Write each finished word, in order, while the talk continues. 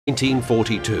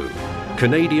1942,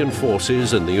 Canadian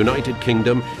forces in the United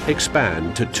Kingdom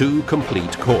expand to 2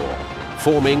 complete corps,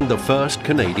 forming the 1st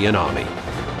Canadian Army.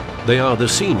 They are the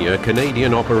senior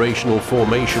Canadian operational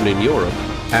formation in Europe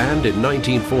and in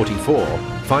 1944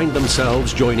 find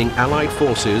themselves joining Allied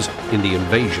forces in the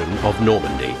invasion of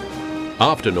Normandy.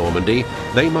 After Normandy,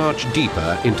 they march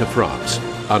deeper into France,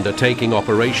 undertaking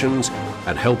operations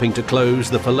and helping to close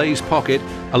the Falaise pocket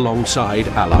alongside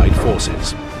Allied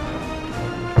forces.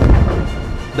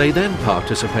 They then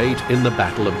participate in the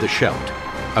Battle of the Scheldt,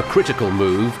 a critical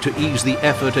move to ease the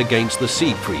effort against the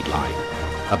Siegfried Line,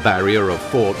 a barrier of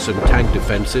forts and tank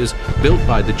defences built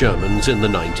by the Germans in the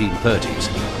 1930s.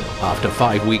 After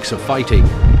 5 weeks of fighting,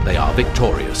 they are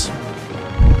victorious.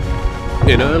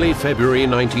 In early February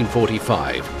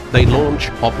 1945, they launch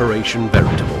Operation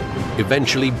Veritable,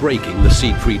 eventually breaking the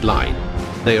Siegfried Line.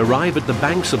 They arrive at the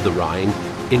banks of the Rhine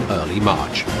in early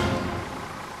March.